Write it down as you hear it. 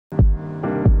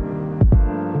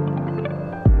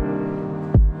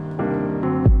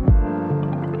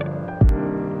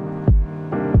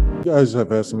guys have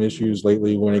had some issues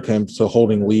lately when it comes to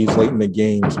holding leads late in the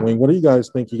games. I mean, what do you guys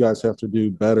think you guys have to do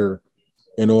better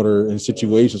in order in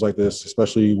situations like this,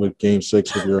 especially with Game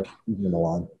 6 with your in the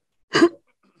line?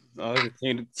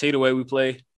 See the way we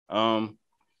play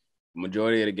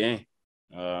majority of the game.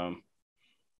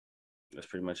 That's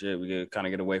pretty much it. We kind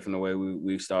of get away from the way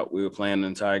we were playing the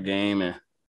entire game, and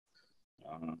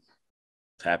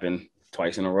it's happened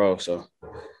twice in a row. So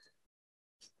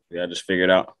yeah, just figure it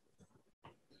out.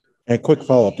 And quick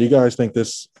follow-up, do you guys think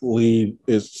this lead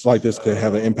is like this could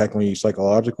have an impact on you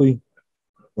psychologically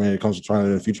when it comes to trying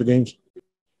to future games?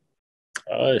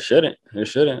 It shouldn't. It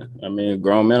shouldn't. I mean,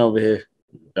 grown men over here,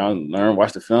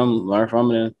 watch the film, learn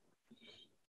from it, and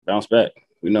bounce back.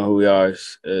 We know who we are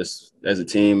as a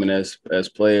team and as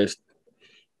players.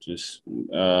 Just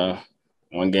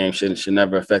one game should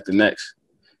never affect the next.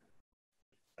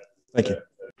 Thank you.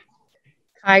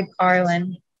 Hi,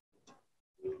 Garland.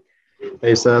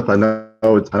 Hey, Seth. I know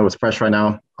it's fresh right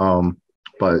now,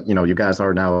 but you guys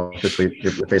are now officially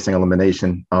you're facing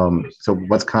elimination. So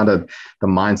what's kind of the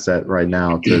mindset right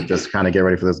now to just kind of get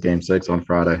ready for this Game 6 on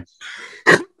Friday?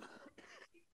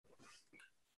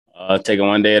 Take it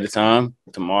one day at a time.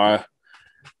 Tomorrow,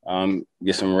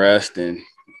 get some rest and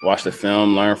watch the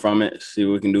film, learn from it, see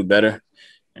what we can do better,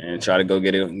 and try to go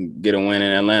get a win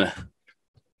in Atlanta.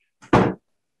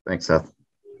 Thanks, Seth.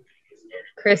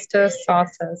 Christos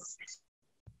Sautas.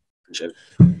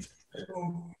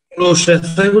 Hello,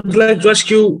 Seth. I would like to ask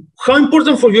you, how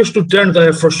important for you is to turn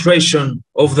the frustration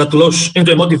of that loss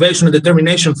into a motivation and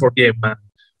determination for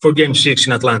Game 6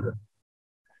 in Atlanta?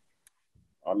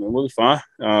 I mean, we'll be fine.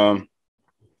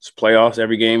 It's playoffs.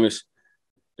 Every game is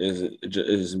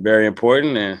very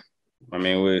important, and I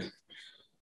mean,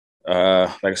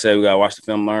 like I said, we gotta watch the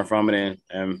film, learn from it,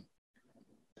 and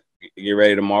get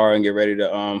ready tomorrow and get ready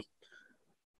to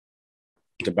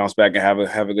bounce back and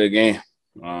have a good game.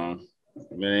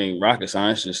 It ain't rocket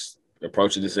science. Just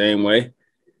approach it the same way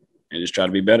and just try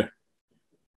to be better.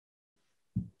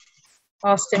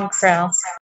 Austin Krause.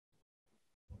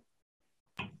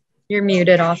 You're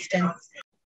muted, Austin.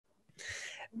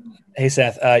 Hey,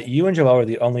 Seth, you and Joel were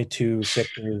the only two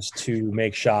Sixers to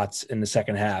make shots in the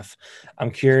second half.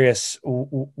 I'm curious,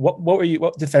 what on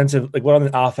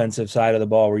the offensive side of the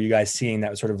ball were you guys seeing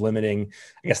that was sort of limiting,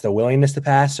 I guess, the willingness to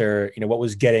pass, or, what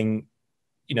was getting,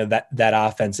 that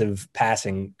offensive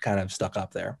passing kind of stuck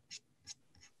up there?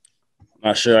 I'm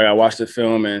not sure. I got to watch the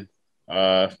film and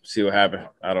see what happened.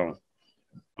 I'm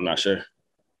not sure.